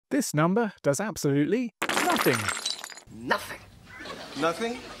This number does absolutely nothing. Nothing.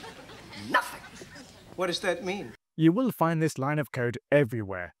 Nothing? Nothing. What does that mean? You will find this line of code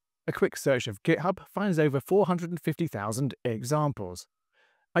everywhere. A quick search of GitHub finds over 450,000 examples.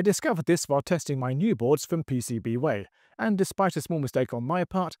 I discovered this while testing my new boards from PCBWay, and despite a small mistake on my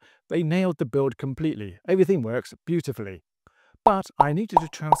part, they nailed the build completely. Everything works beautifully. But I needed to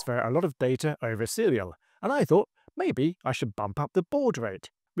transfer a lot of data over serial, and I thought maybe I should bump up the baud rate.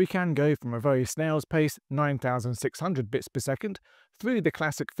 We can go from a very snail's pace 9,600 bits per second through the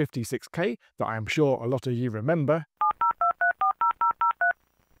classic 56K that I am sure a lot of you remember,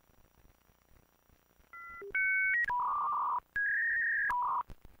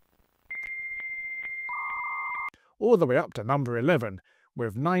 all the way up to number 11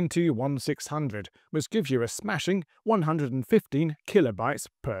 with 921,600, which gives you a smashing 115 kilobytes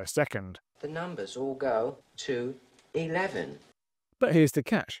per second. The numbers all go to 11. But here's the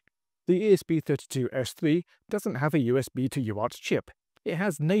catch. The ESP32S3 doesn't have a USB to UART chip. It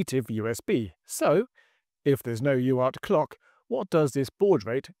has native USB. So, if there's no UART clock, what does this baud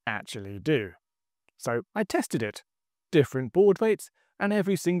rate actually do? So I tested it. Different baud rates, and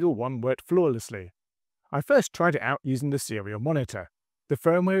every single one worked flawlessly. I first tried it out using the serial monitor. The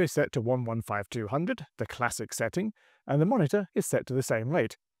firmware is set to 115200, the classic setting, and the monitor is set to the same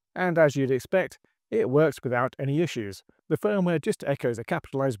rate. And as you'd expect, it works without any issues. The firmware just echoes a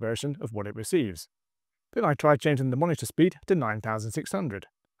capitalized version of what it receives. Then I tried changing the monitor speed to 9600,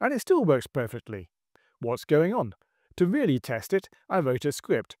 and it still works perfectly. What's going on? To really test it, I wrote a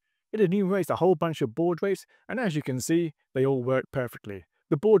script. It enumerates a whole bunch of baud rates, and as you can see, they all work perfectly.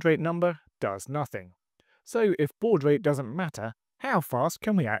 The baud rate number does nothing. So if baud rate doesn't matter, how fast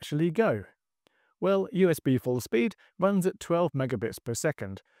can we actually go? Well, USB full speed runs at 12 megabits per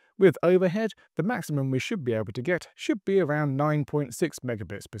second. With overhead, the maximum we should be able to get should be around 9.6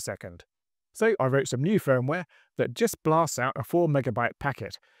 megabits per second. So I wrote some new firmware that just blasts out a 4 megabyte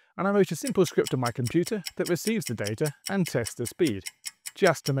packet, and I wrote a simple script on my computer that receives the data and tests the speed.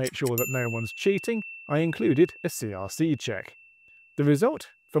 Just to make sure that no one's cheating, I included a CRC check. The result?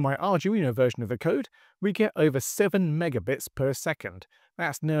 For my Arduino version of the code, we get over 7 megabits per second.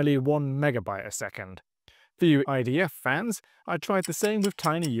 That's nearly 1 megabyte a second. For you IDF fans, I tried the same with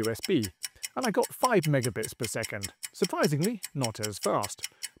tiny USB, and I got 5 megabits per second. Surprisingly, not as fast.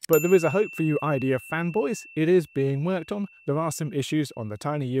 But there is a hope for you IDF fanboys. It is being worked on. There are some issues on the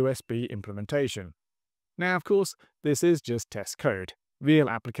tiny USB implementation. Now, of course, this is just test code. Real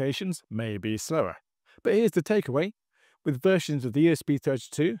applications may be slower. But here's the takeaway. With versions of the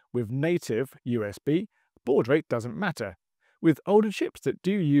ESP32 with native USB, baud rate doesn't matter. With older chips that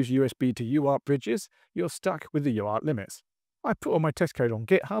do use USB to UART bridges, you're stuck with the UART limits. I put all my test code on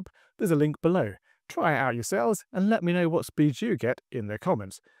GitHub, there's a link below. Try it out yourselves and let me know what speeds you get in the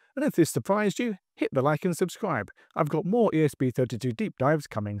comments. And if this surprised you, hit the like and subscribe. I've got more ESP32 deep dives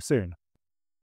coming soon.